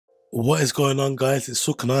What is going on, guys? It's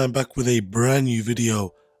Suk and I am back with a brand new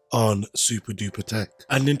video on Super Duper Tech.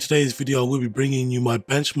 And in today's video, I will be bringing you my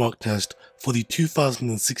benchmark test for the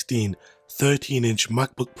 2016 13-inch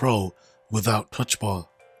MacBook Pro without Touch Bar.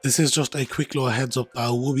 This is just a quick little heads up that I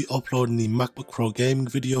will be uploading the MacBook Pro gaming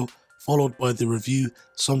video, followed by the review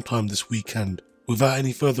sometime this weekend. Without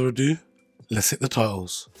any further ado, let's hit the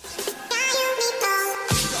titles.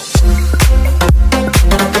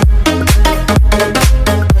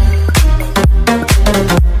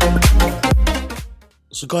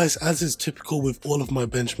 So guys, as is typical with all of my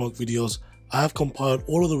benchmark videos, I have compiled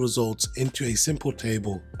all of the results into a simple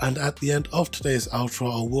table, and at the end of today's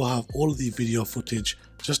outro I will have all of the video footage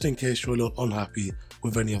just in case you're a little unhappy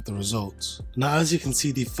with any of the results. Now, as you can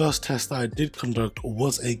see, the first test that I did conduct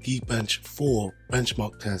was a Geekbench 4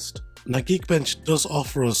 benchmark test. Now, Geekbench does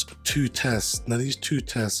offer us two tests. Now, these two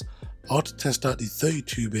tests are to test out the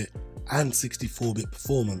 32-bit and 64-bit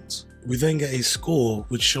performance. We then get a score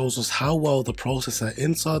which shows us how well the processor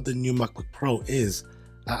inside the new MacBook Pro is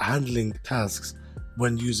at handling tasks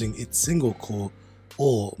when using its single core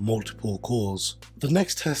or multiple cores. The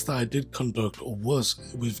next test that I did conduct was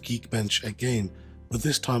with Geekbench again, but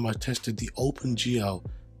this time I tested the OpenGL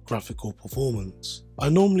graphical performance. I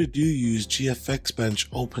normally do use Geekbench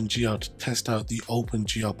OpenGL to test out the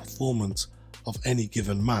OpenGL performance of any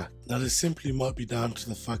given Mac. Now, this simply might be down to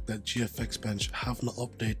the fact that Geekbench have not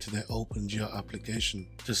updated their OpenGL application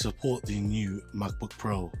to support the new MacBook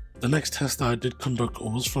Pro. The next test that I did conduct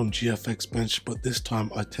was from Geekbench, but this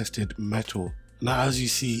time I tested Metal. Now, as you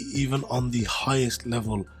see, even on the highest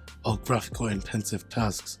level of graphical intensive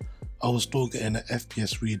tasks, I was still getting an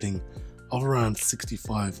FPS reading of around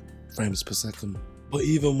 65 frames per second. But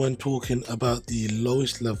even when talking about the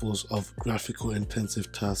lowest levels of graphical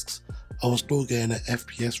intensive tasks, I was still getting an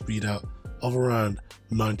FPS readout of around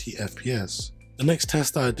 90 FPS. The next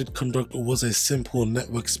test that I did conduct was a simple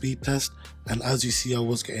network speed test, and as you see, I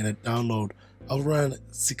was getting a download of around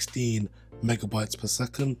 16 megabytes per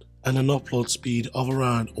second and an upload speed of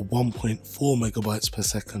around 1.4 megabytes per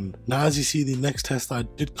second. Now, as you see, the next test that I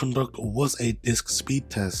did conduct was a disk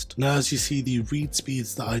speed test. Now, as you see, the read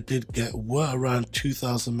speeds that I did get were around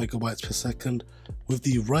 2000 megabytes per second, with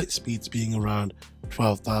the write speeds being around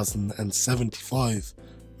 12,075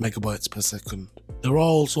 megabytes per second. There are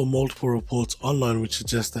also multiple reports online which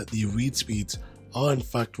suggest that the read speeds are in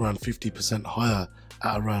fact around 50% higher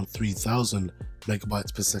at around 3000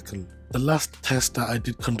 megabytes per second. The last test that I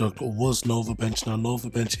did conduct was NovaBench. Now,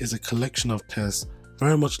 NovaBench is a collection of tests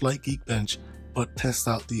very much like Geekbench, but tests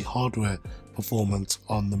out the hardware performance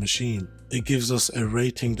on the machine. It gives us a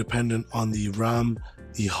rating dependent on the RAM,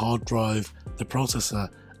 the hard drive, the processor,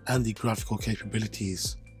 and the graphical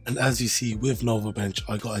capabilities. And as you see, with NovaBench,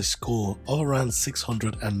 I got a score of around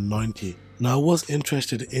 690. Now, I was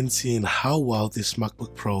interested in seeing how well this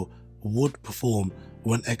MacBook Pro would perform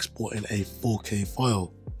when exporting a 4K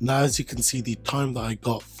file. Now, as you can see, the time that I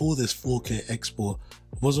got for this 4K export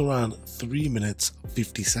was around 3 minutes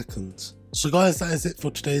 50 seconds. So guys, that is it for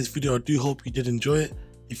today's video. I do hope you did enjoy it.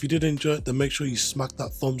 If you did enjoy it, then make sure you smack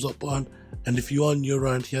that thumbs up button, and if you are new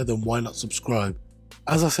around here, then why not subscribe?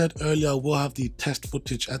 As I said earlier, I will have the test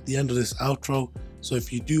footage at the end of this outro, so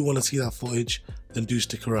if you do want to see that footage, then do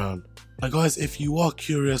stick around. Now guys, if you are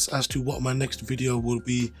curious as to what my next video will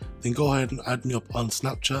be, then go ahead and add me up on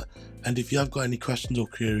Snapchat, and if you have got any questions or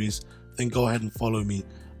queries, then go ahead and follow me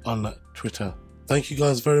on Twitter. Thank you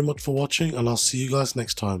guys very much for watching, and I'll see you guys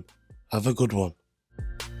next time. Have a good one.